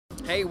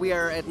Hey, we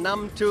are at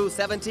NAMM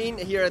 217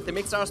 here at the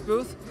Mixars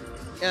booth,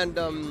 and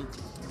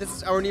this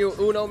is our new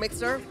UNO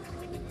mixer.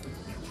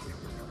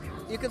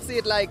 You can see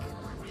it like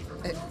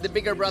the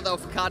bigger brother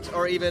of Cut,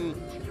 or even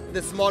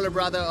the smaller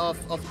brother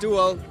of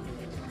Duo.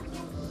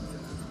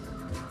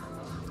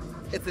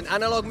 It's an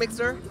analog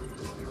mixer.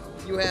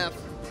 You have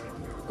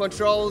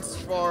controls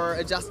for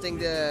adjusting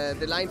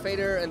the line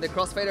fader and the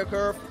crossfader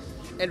curve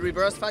and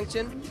reverse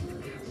function.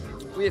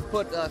 We have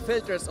put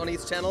filters on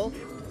each channel,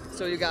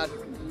 so you got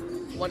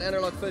one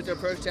analog filter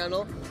per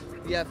channel.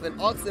 We have an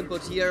aux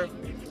input here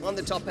on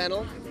the top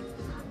panel,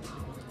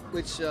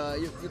 which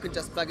you can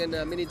just plug in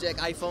a mini jack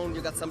iPhone.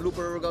 You got some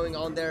looper going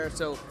on there,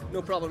 so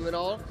no problem at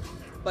all.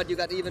 But you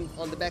got even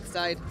on the back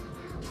side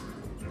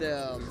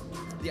the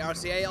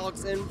RCA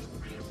aux in.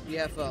 We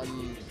have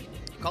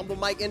combo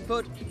mic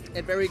input,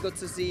 and very good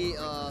to see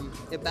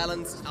a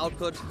balanced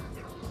output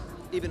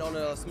even on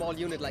a small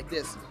unit like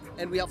this.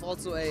 And we have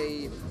also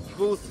a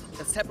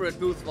separate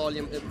booth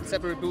volume, a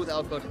separate booth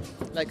output,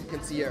 like you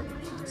can see here.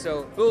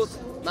 So booth,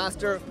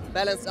 master,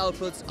 balanced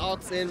outputs,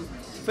 aux in,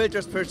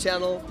 filters per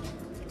channel,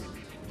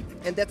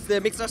 and that's the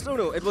Mixars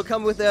UNO. It will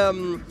come with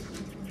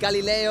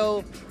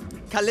Galileo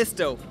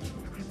Kallisto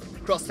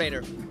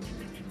crossfader.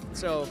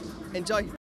 So enjoy.